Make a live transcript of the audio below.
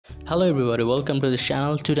Hello everybody, welcome to the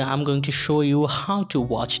channel. Today I'm going to show you how to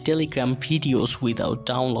watch Telegram videos without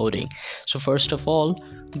downloading. So first of all,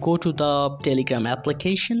 go to the Telegram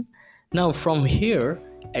application. Now from here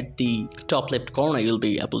at the top left corner you'll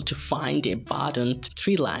be able to find a button,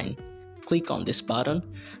 three line. Click on this button.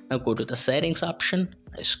 Now go to the settings option,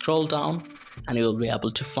 scroll down and you will be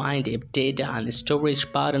able to find a data and storage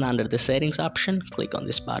button under the settings option. Click on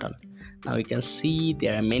this button. Now you can see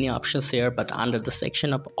there are many options here, but under the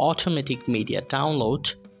section of automatic media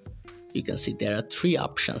download, you can see there are three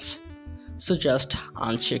options. So just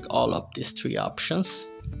uncheck all of these three options.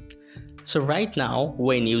 So right now,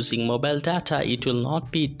 when using mobile data, it will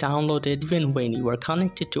not be downloaded. Even when you are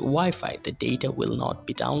connected to Wi-Fi, the data will not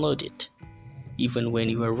be downloaded. Even when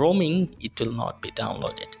you are roaming, it will not be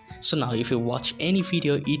downloaded. So now if you watch any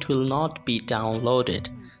video, it will not be downloaded.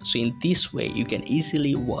 So in this way, you can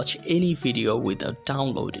easily watch any video without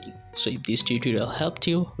downloading. So if this tutorial helped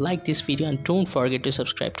you, like this video and don't forget to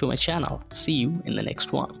subscribe to my channel. See you in the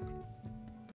next one.